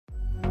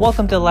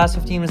Welcome to the last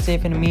 15 with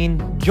Saif and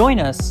Amin. Join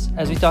us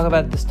as we talk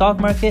about the stock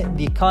market,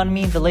 the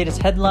economy, the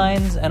latest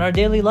headlines, and our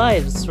daily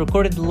lives.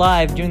 Recorded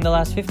live during the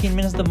last 15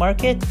 minutes of the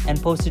market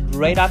and posted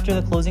right after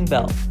the closing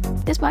bell.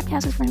 This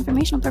podcast is for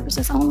informational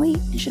purposes only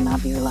and should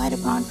not be relied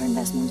upon for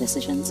investment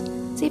decisions.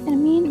 Saif and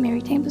Amin may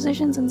retain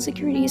positions in the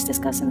securities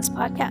discussed in this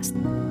podcast.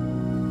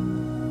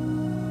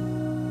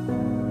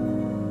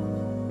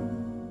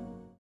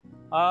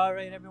 All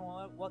right,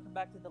 everyone. Welcome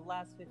back to the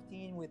last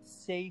 15 with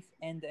Saif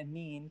and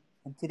Amin.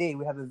 And today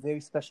we have a very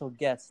special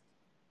guest.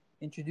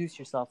 Introduce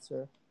yourself,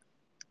 sir.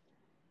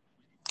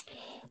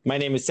 My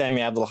name is Sami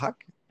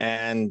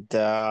and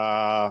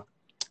I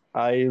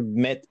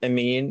met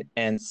Amin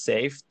and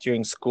Saif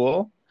during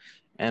school,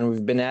 and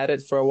we've been at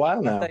it for a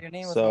while now. Your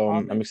name was so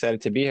Mohammed. I'm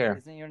excited to be here.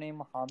 Isn't your name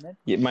Mohammed?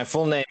 Yeah, my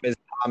full name is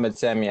Mohammed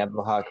Sami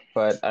Abdulhaq,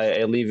 but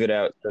I leave it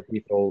out so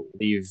people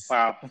leave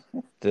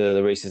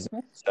the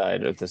racism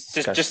side of this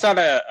discussion. Just out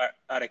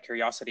of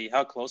curiosity,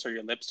 how close are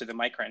your lips to the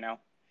mic right now?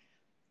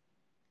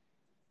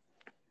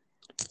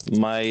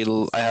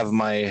 I have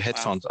my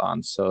headphones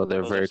on, so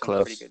they're very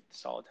close. Pretty good,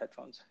 solid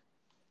headphones.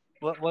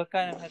 What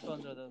kind of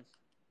headphones are those?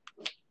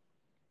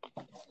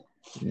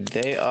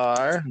 They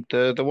are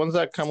the ones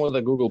that come with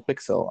a Google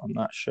Pixel. I'm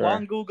not sure.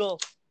 Long Google.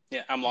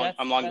 Yeah, I'm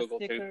long Google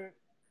too.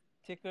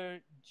 Ticker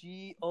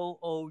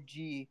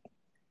GOOG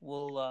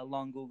will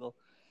long Google.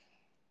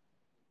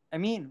 I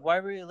mean, why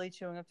were you late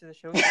showing up to the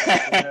show?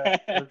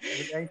 Was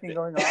anything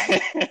going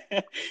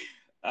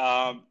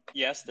on?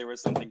 Yes, there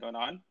was something going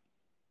on.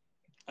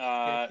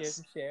 Care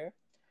to share?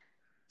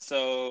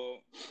 So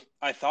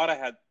I thought I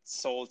had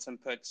sold some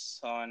puts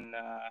on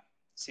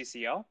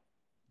CCL,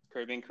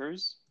 Caribbean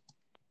Cruise,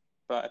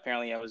 but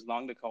apparently I was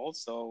long the call,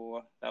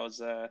 so that was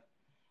a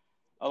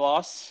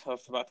loss of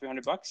about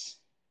 $300,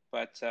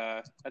 but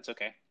that's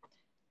okay.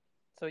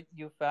 So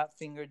you fat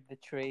fingered the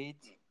trade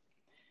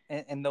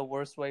in the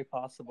worst way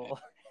possible.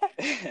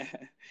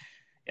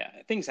 Yeah,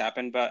 things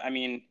happen, but I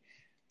mean,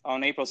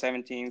 on April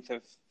 17th,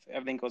 if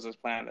everything goes as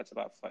planned, that's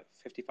about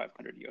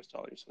 $5,500 US,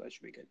 so that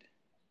should be good.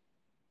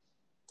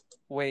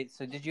 Wait,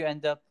 so did you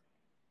end up,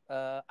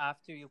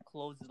 after you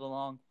closed the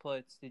long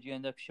puts, did you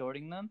end up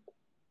shorting them?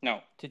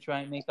 No. To try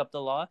and make up the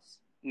loss?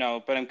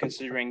 No, but I'm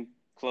considering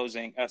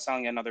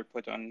selling another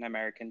put on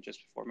American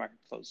just before market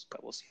close,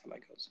 but we'll see how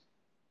that goes.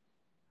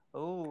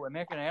 Oh,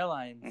 American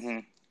Airlines. Mm-hmm.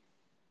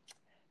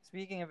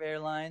 Speaking of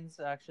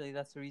airlines, actually,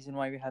 that's the reason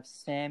why we have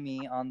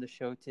Sami on the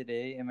show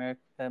today.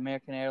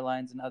 American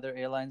Airlines and other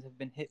airlines have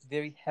been hit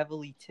very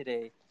heavily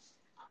today.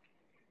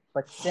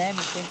 But Sami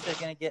thinks they're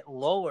going to get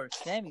lower.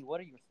 Sami, what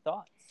are your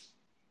thoughts?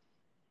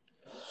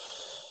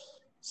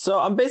 So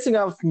I'm basing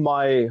off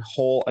my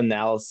whole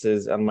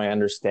analysis and my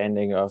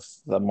understanding of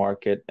the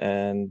market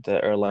and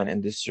the airline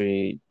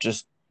industry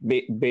just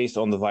based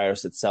on the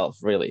virus itself,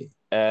 really.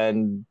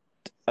 And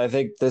I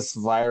think this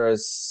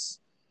virus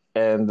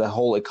and the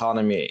whole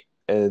economy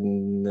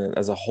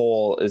as a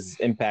whole is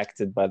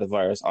impacted by the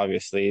virus.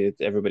 Obviously,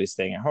 everybody's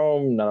staying at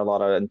home, not a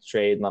lot of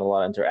trade, not a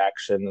lot of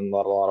interaction, and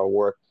not a lot of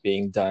work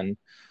being done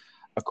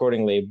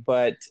accordingly.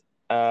 But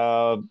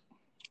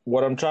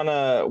what I'm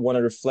want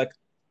to reflect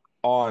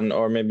on,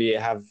 or maybe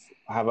have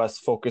us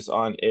focus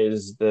on,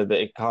 is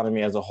the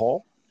economy as a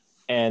whole.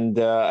 And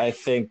I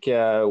think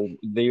the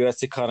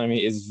U.S.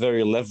 economy is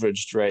very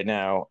leveraged right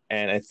now,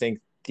 and I think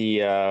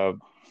the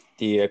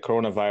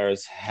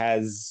coronavirus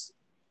has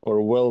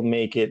or will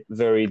make it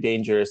very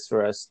dangerous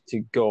for us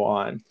to go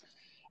on.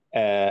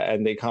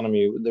 And the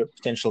economy, the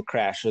potential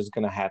crash is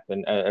going to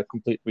happen, a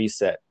complete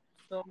reset.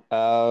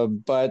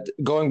 But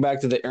going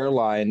back to the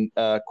airline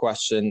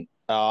question,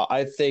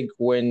 I think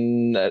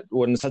when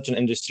such an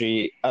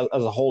industry, as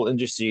a whole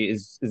industry,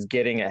 is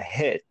getting a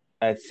hit,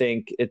 I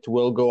think it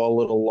will go a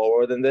little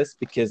lower than this,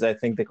 because I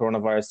think the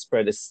coronavirus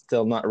spread is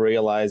still not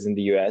realized in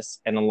the U.S.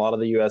 And a lot of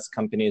the U.S.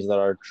 companies that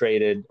are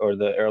traded, or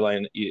the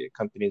airline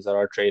companies that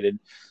are traded,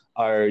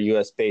 are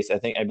U.S. based.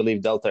 I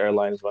believe Delta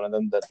Airlines is one of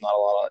them. That's not a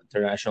lot of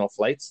international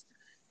flights.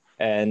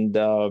 And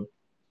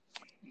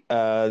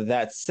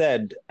that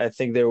said, I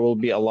think there will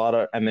be a lot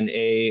of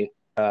M&A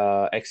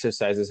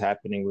exercises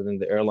happening within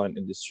the airline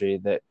industry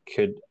that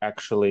could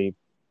actually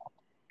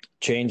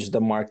change the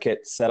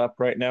market setup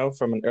right now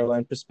from an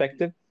airline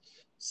perspective.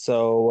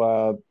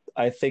 So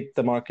I think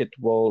the market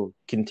will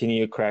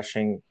continue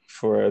crashing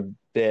for a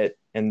bit,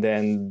 and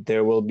then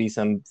there will be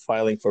some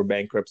filing for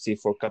bankruptcy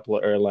for a couple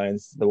of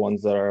airlines, the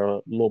ones that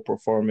are low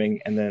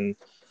performing, and then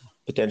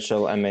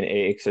potential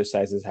M&A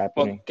exercises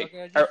happening.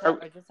 Okay,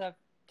 I just have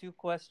two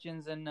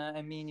questions, and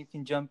I mean, you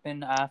can jump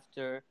in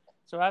after.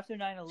 So after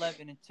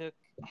 9/11, it took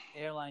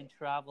airline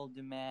travel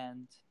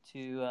demand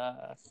to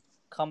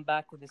come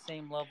back to the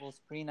same levels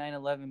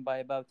pre-9/11 by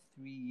about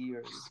 3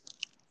 years.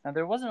 Now,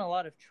 there wasn't a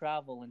lot of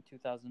travel in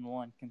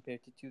 2001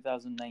 compared to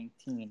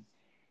 2019.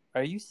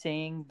 Are you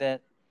saying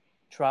that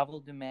travel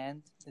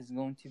demand is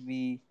going to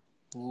be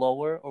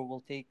lower, or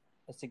will take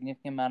a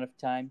significant amount of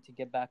time to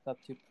get back up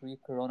to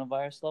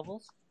pre-coronavirus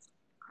levels?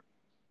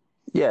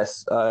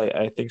 Yes,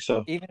 I think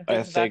so. Even if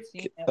there's a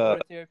vaccine or a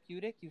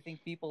therapeutic, you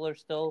think people are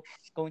still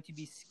going to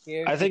be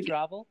scared to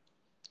travel?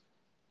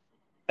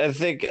 I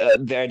think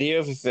the idea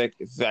of a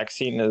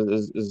vaccine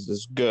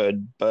is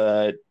good,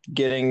 but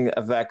getting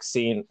a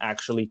vaccine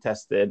actually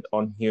tested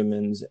on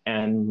humans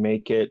and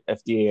make it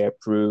FDA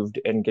approved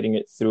and getting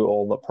it through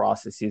all the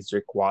processes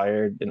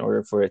required in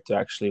order for it to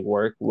actually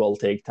work will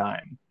take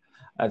time.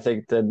 I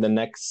think that the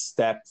next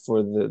step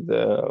for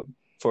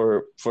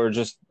for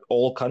just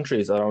all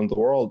countries around the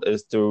world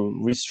is to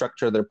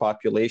restructure their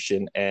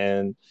population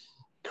and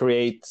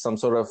create some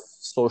sort of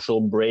social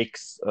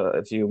breaks,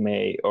 if you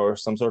may, or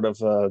some sort of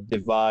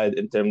divide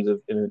in terms of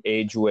in an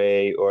age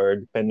way, or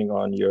depending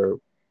on your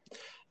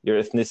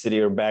ethnicity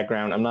or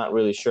background. I'm not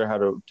really sure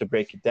how to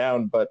break it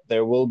down, but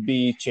there will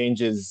be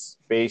changes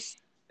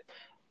based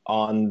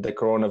on the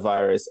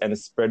coronavirus and the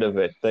spread of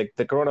it. Like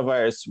the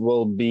coronavirus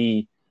will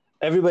be,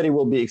 everybody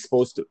will be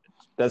exposed to it.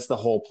 That's the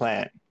whole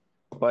plan.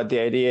 But the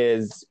idea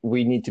is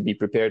we need to be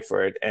prepared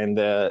for it, and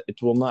it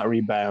will not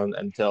rebound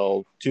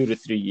until 2 to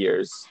 3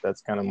 years.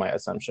 That's kind of my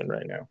assumption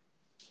right now.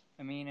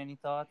 I mean, any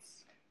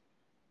thoughts?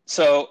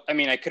 So, I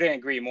mean, I couldn't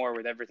agree more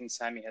with everything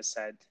Sami has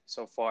said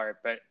so far,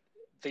 but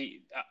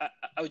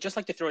I would just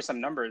like to throw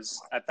some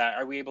numbers at that.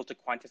 Are we able to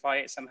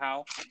quantify it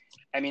somehow?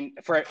 I mean,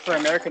 for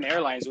American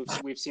Airlines,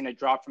 we've seen a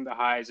drop from the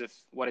highs of,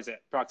 what is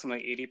it,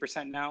 approximately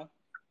 80% now?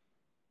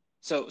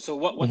 So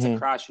what's a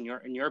crash in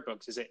your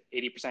books? Is it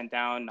 80%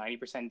 down,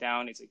 90%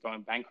 down? Is it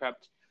going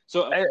bankrupt?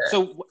 So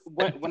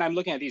when I'm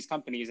looking at these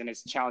companies and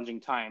it's challenging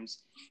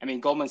times, I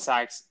mean, Goldman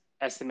Sachs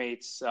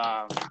estimates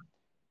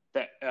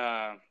that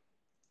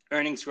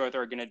earnings growth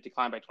are going to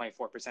decline by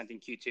 24% in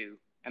Q2,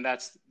 and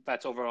that's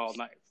overall,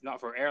 not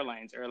for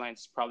airlines.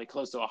 Airlines probably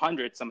close to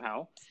 100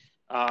 somehow.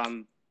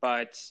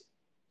 But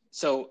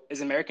so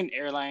is American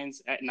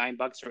Airlines at $9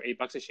 or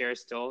 $8 a share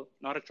still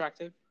not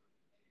attractive?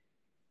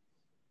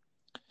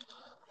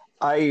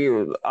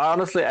 I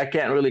honestly I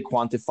can't really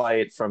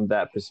quantify it from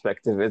that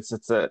perspective. It's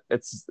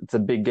a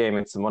big game.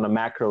 It's on a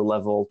macro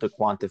level to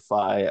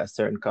quantify a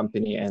certain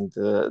company, and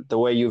the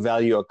way you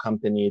value a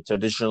company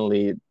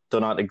traditionally do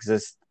not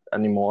exist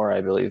anymore,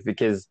 I believe,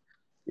 because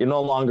you're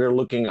no longer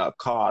looking at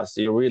cost.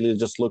 You're really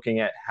just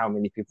looking at how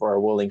many people are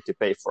willing to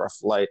pay for a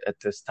flight at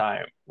this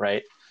time,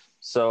 right?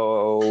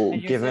 So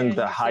given the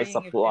You're high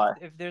saying supply,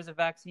 if there's a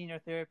vaccine or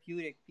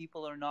therapeutic,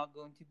 people are not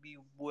going to be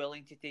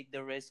willing to take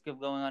the risk of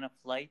going on a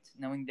flight,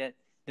 knowing that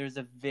there's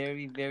a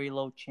very, very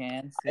low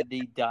chance that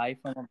they die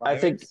from a I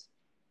think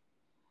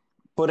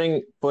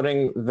virus.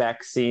 putting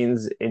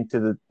vaccines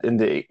into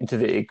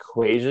the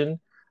equation,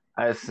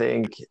 I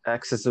think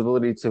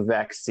accessibility to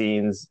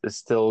vaccines is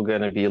still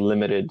going to be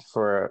limited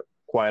for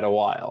quite a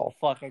while.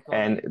 Fuck, I totally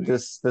And agree.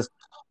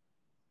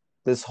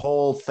 this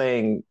whole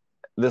thing,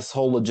 this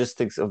whole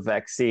logistics of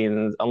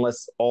vaccines,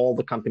 unless all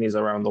the companies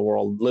around the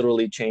world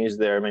literally change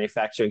their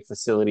manufacturing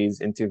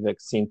facilities into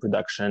vaccine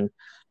production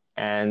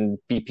and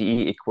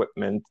PPE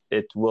equipment,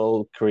 it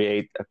will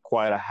create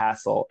quite a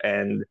hassle,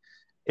 and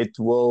it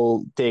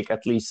will take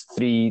at least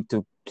 3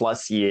 to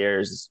plus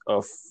years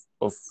of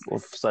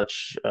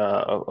such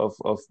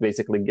of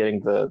basically getting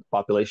the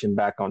population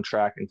back on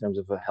track in terms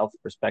of a health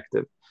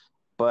perspective.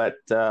 But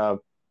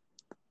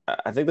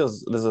I think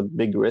there's a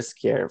big risk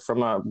here.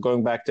 From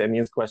going back to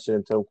Amin's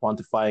question to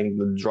quantifying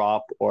the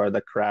drop or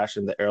the crash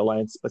in the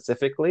airline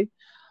specifically,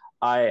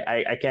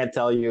 I can't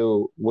tell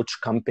you which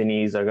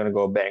companies are going to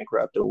go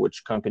bankrupt or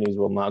which companies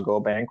will not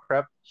go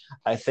bankrupt.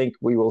 I think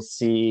we will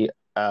see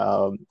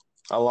a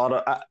lot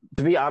of,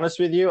 to be honest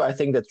with you, I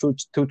think the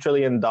 $2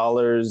 trillion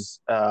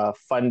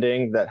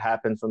funding that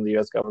happened from the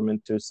US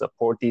government to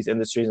support these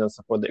industries and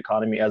support the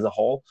economy as a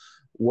whole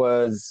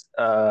was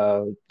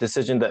a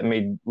decision that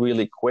made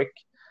really quick.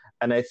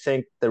 And I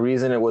think the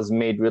reason it was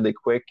made really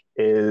quick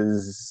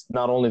is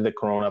not only the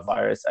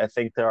coronavirus. I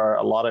think there are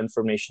a lot of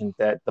information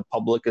that the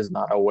public is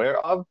not aware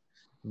of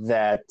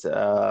that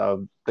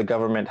the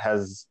government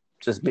has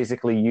just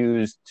basically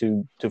used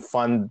to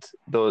fund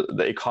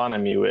the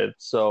economy with.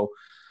 So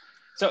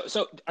Do you think it's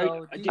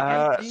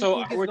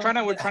going to we're get trying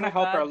to so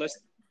help our bad? list.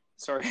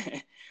 Sorry,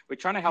 we're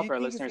trying to Do help you our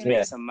think it's listeners going to make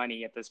Yeah. get? some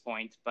money at this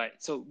point. But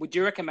so, would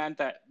you recommend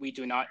that we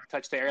do not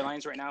touch the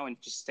airlines right now and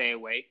just stay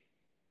away?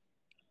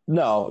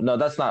 No,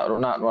 that's not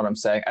what I'm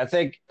saying. I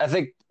think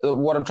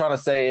what I'm trying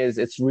to say is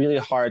it's really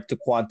hard to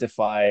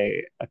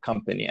quantify a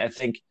company. I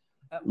think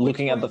At which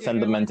looking at the point do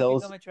airlines become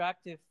fundamentals,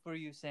 attractive for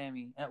you,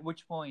 Sammy? At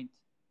which point?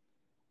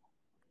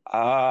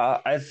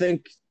 I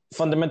think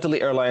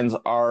fundamentally airlines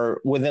are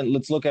within.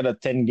 Let's look at a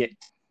 10-year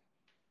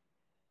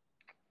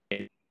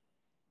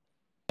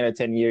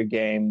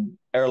game.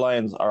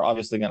 Airlines are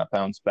obviously going to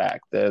bounce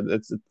back.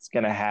 It's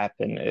going to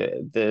happen.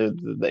 The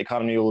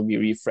economy will be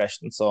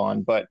refreshed and so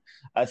on. But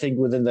I think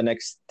within the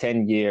next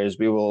 10 years,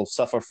 we will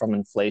suffer from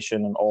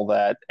inflation and all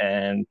that,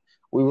 and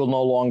we will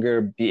no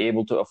longer be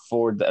able to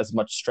afford as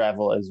much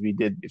travel as we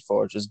did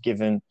before, just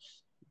given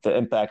the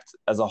impact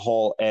as a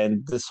whole.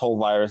 And this whole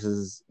virus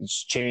has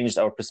changed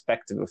our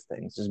perspective of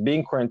things. Just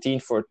being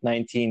quarantined for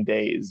 19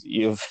 days,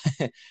 you've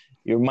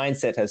your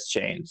mindset has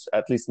changed.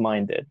 At least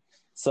mine did.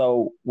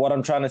 So what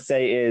I'm trying to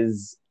say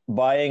is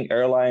buying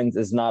airlines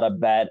is not a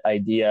bad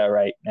idea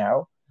right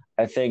now.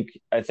 I think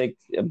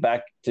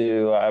back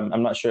to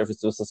I'm not sure if it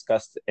was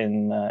discussed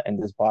in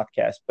this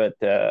podcast, but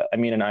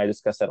Amin and I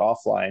discussed it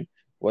offline.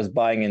 Was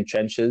buying in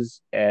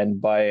trenches and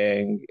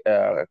buying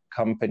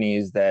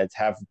companies that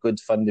have good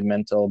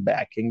fundamental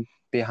backing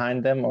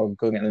behind them or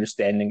good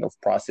understanding of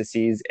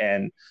processes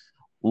and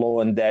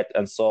loan debt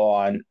and so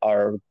on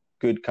are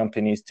good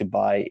companies to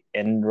buy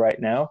in right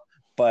now.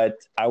 But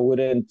I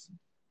wouldn't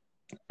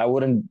I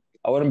wouldn't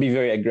be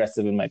very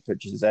aggressive in my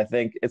purchases. I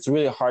think it's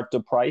really hard to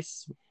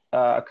price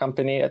a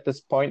company at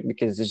this point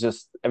because it's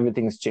just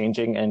everything's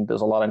changing and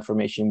there's a lot of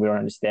information we don't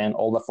understand.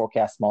 All the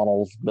forecast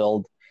models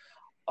build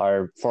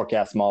our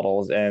forecast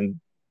models and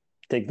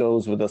take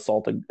those with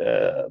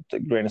a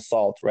grain of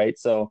salt, right?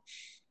 So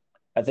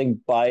I think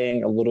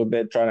buying a little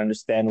bit, trying to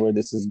understand where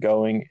this is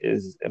going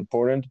is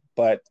important,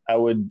 but I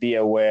would be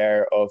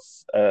aware of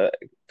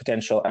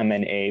potential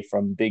M&A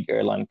from big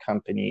airline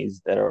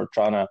companies that are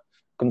trying to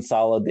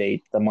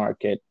consolidate the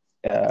market,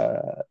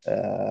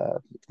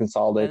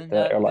 consolidate And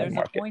the airline there's a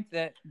market point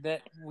that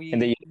in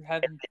the we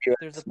haven't.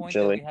 There's a US and point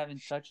that we Chile.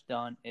 haven't touched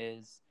on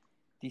is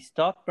the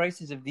stock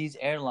prices of these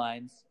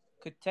airlines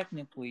could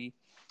technically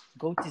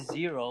go to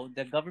zero.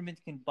 The government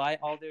can buy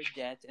all their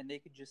debt, and they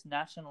could just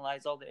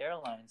nationalize all the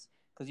airlines.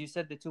 Because you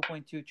said the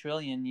 2.2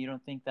 trillion, you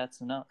don't think that's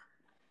enough.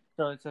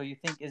 So you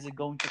think is it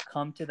going to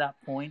come to that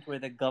point where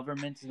the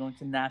government is going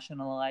to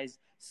nationalize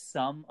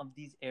some of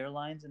these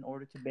airlines in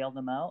order to bail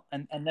them out,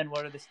 and then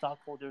what are the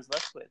stockholders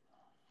left with?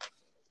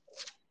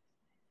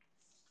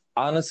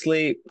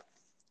 Honestly,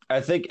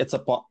 I think it's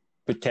a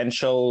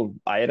potential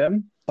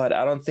item, but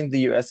I don't think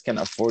the US can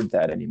afford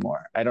that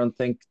anymore. I don't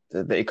think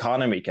the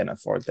economy can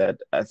afford that.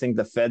 I think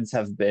the Feds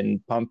have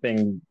been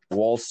pumping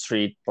Wall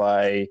Street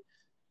by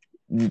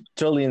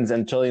trillions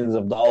and trillions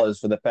of dollars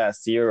for the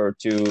past year or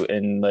two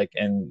in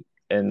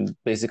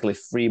basically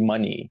free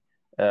money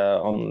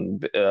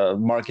on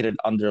marketed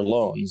under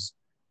loans.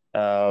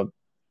 Uh,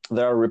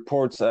 there are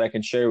reports that I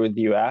can share with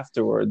you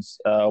afterwards.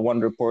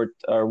 One report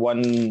or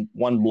one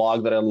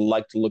blog that I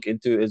like to look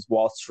into is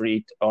Wall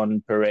Street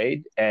on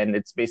Parade, and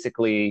it's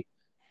basically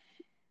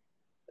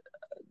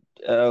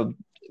a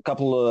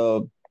couple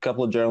of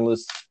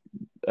journalists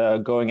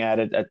going at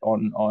it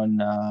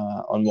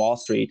on Wall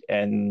Street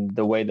and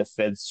the way the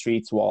Fed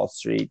treats Wall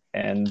Street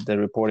and the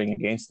reporting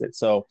against it.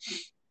 So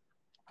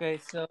Okay,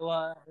 so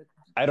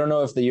I don't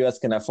know if the U.S.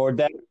 can afford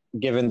that,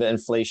 given the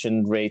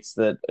inflation rates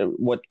that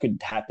what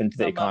could happen to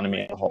the some economy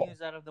as a breaking whole.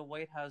 news out of the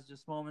White House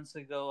just moments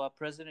ago.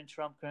 President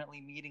Trump currently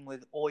meeting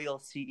with oil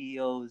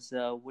CEOs.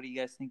 What do you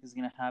guys think is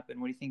going to happen?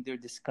 What do you think they're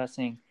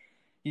discussing?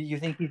 You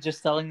think he's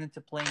just telling them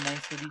to play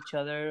nice with each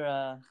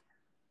other?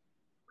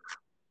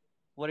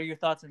 What are your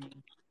thoughts on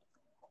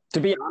To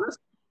be honest,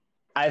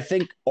 I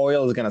think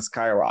oil is going to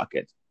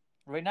skyrocket.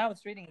 right now?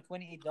 It's trading at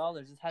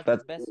 $28. It's had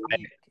That's its best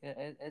week.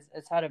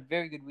 It's had a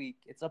very good week.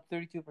 It's up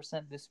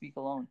 32% this week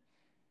alone.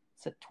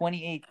 It's at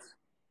 28.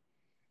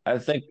 I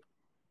think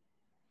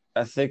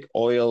I think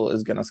oil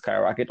is going to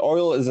skyrocket.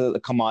 Oil is a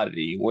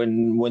commodity.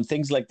 When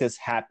things like this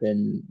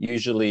happen,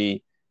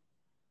 usually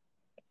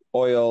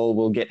oil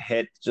will get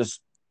hit.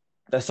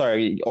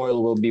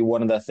 Oil will be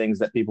one of the things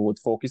that people would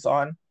focus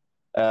on,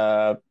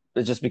 uh,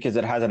 just because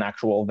it has an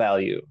actual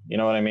value. You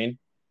know what I mean?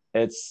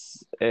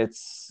 It's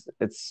it's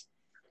it's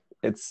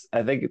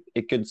I think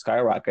it could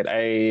skyrocket.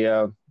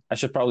 I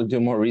should probably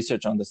do more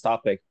research on this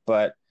topic,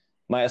 but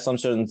my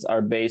assumptions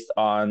are based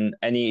on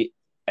any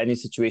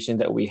situation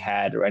that we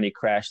had or any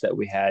crash that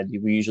we had.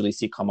 We usually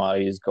see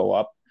commodities go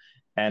up,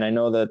 and I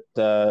know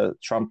that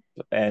Trump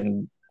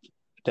and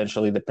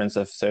potentially the Prince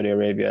of Saudi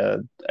Arabia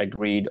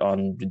agreed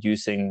on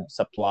reducing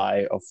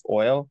supply of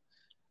oil,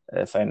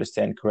 if I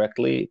understand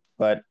correctly.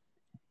 But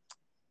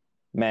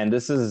man,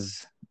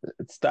 it's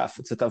tough.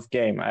 It's a tough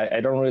game. I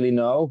don't really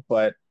know,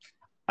 but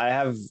I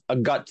have a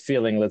gut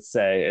feeling, let's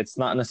say. It's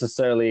not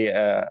necessarily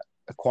a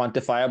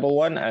quantifiable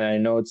one, and I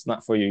know it's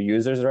not for your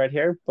users right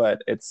here,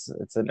 but it's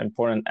an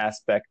important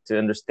aspect to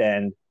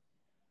understand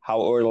how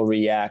oil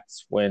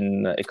reacts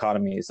when the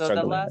economy is So the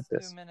struggling like last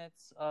this. 2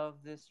 minutes of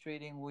this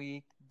trading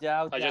week,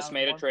 Dow I just down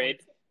made a 1 trade.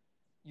 point.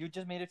 You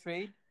just made a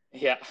trade?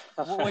 Yeah.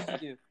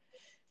 What'd you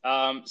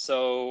do?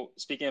 So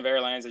speaking of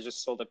airlines, I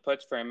just sold a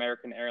put for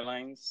American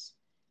Airlines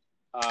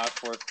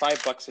for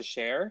 $5 a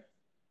share,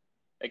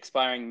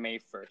 expiring May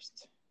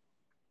 1st.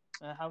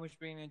 How much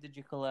premium did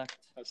you collect?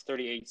 That's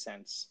 38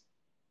 cents.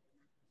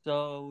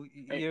 So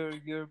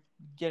you're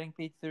getting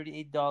paid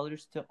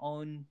 $38 to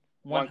own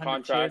One 100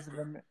 contract. shares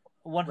of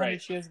 100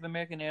 Right. shares of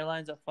American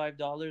Airlines at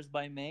 $5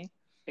 by May.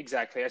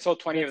 Exactly. I sold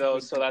 20 That's of a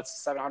those, good so deal.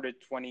 that's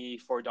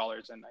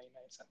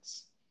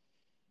 $724.99.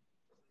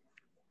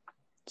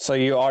 So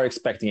you are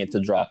expecting it to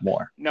drop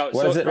more. No, What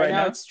so is it right right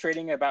now now? it's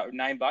trading about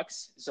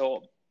 $9.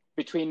 So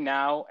between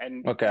now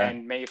Okay.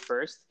 and May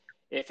 1st,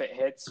 if it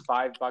hits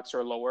 $5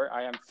 or lower,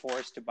 I am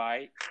forced to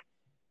buy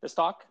the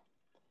stock.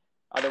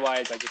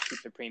 Otherwise, I just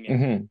keep the premium.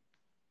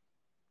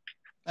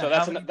 Mm-hmm. So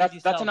How many did you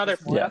sell another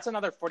this morning? Yeah. that's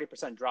another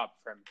 40% drop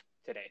from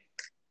today.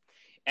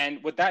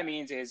 And what that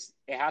means is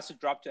it has to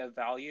drop to a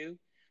value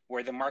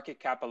where the market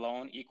cap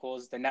alone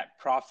equals the net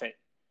profit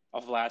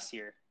of last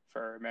year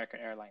for American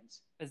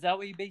Airlines. Is that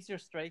what you base your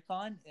strike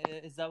on?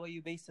 Is that what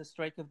you base the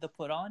strike of the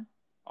put on?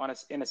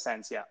 In a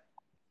sense, yeah.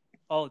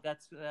 Oh,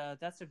 that's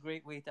a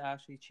great way to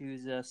actually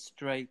choose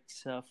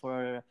strikes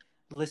for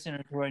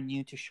listeners who are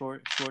new to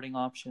shorting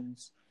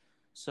options.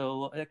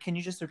 So can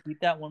you just repeat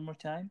that one more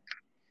time?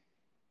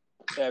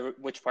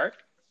 Which part?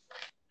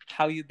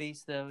 How you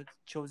base the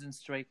chosen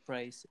strike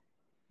price?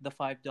 The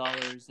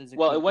 $5 is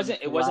Well, equivalent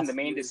it to wasn't the last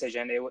main year's.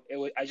 decision.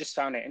 I just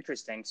found it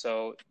interesting.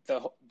 So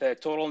the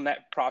total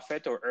net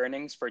profit or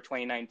earnings for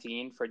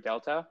 2019 for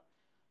Delta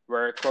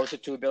were close to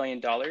 $2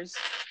 billion,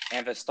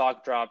 and the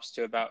stock drops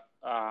to about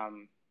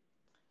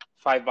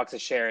 $5 a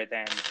share.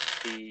 Then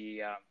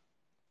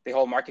the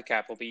whole market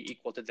cap will be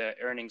equal to the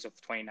earnings of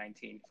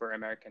 2019 for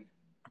American.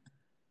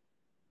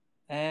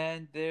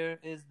 And there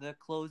is the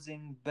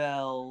closing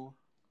bell.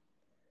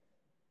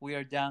 We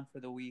are down for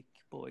the week,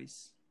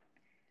 boys.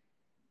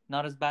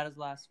 Not as bad as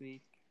last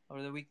week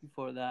or the week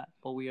before that,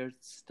 but we are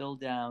still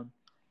down.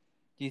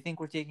 Do you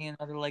think we're taking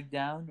another leg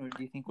down, or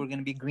do you think we're going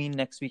to be green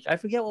next week? I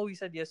forget what we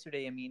said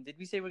yesterday, Amin. Did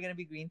we say we're going to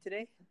be green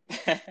today?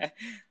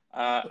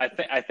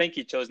 I think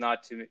he chose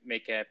not to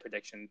make a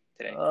prediction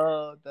today.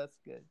 Oh, that's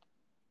good.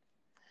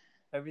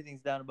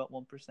 Everything's down about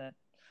 1%.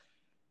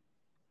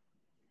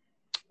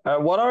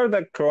 What are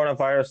the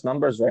coronavirus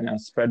numbers right now,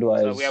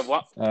 spread-wise? So we have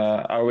one.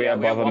 Are we we have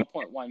above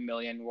 1.1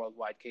 million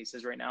worldwide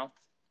cases right now.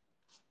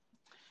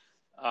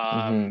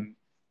 Mhm.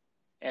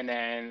 And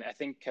then I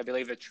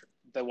believe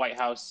the White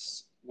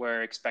House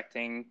were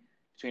expecting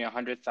between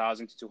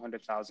 100,000 to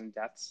 200,000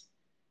 deaths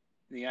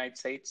in the United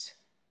States.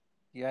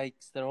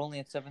 Yikes! They're only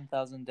at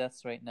 7,000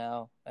 deaths right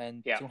now,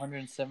 and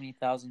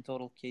 270,000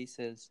 total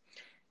cases.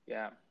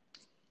 Yeah,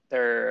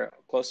 they're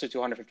close to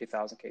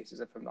 250,000 cases,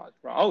 if I'm not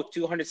wrong. Oh,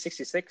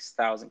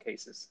 266,000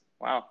 cases.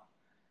 Wow.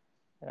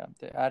 Yeah,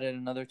 they added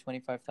another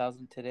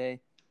 25,000 today.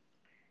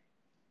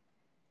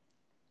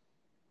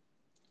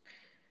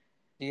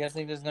 Do you guys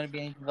think there's going to be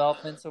any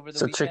developments over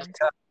the weekend?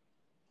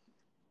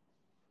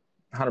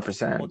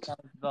 100%. What kind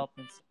of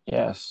developments?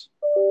 Yes.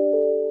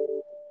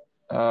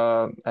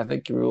 I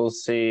think we will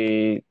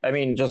see. I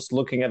mean, just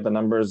looking at the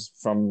numbers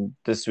from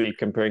this week,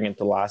 comparing it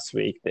to last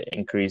week, the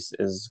increase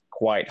is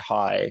quite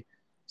high.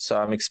 So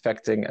I'm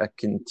expecting a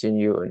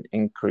continued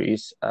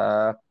increase.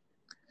 I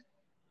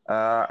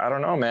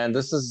don't know, man.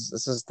 This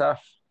is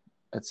tough.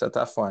 It's a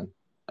tough one.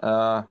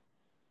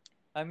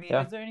 I mean,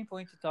 Yeah. is there any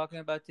point to talking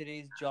about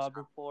today's job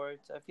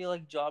reports? I feel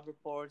like job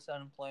reports,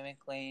 unemployment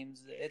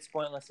claims, it's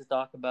pointless to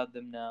talk about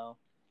them now.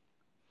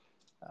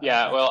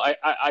 Yeah, well,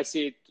 I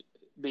see it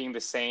being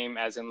the same,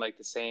 as in like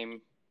the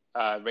same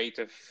rate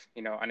of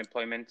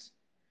unemployment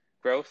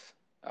growth.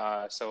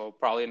 So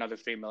probably another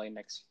 3 million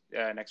next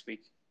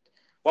week.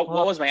 What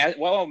was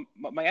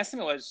my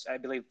estimate was, I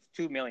believe,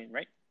 2 million,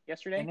 right?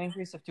 Yesterday, an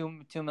increase of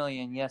 2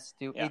 million, yes,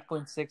 to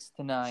 8.6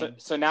 to 9.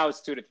 So now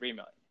it's 2 to 3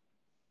 million.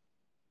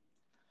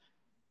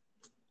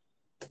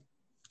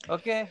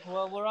 Okay,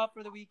 well, we're off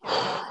for the weekend,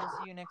 guys. We'll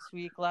see you next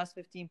week.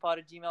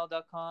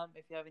 Last15pod@gmail.com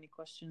if you have any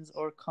questions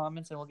or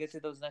comments, and we'll get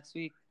to those next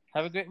week.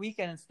 Have a great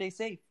weekend and stay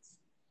safe.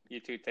 You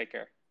too. Take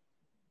care.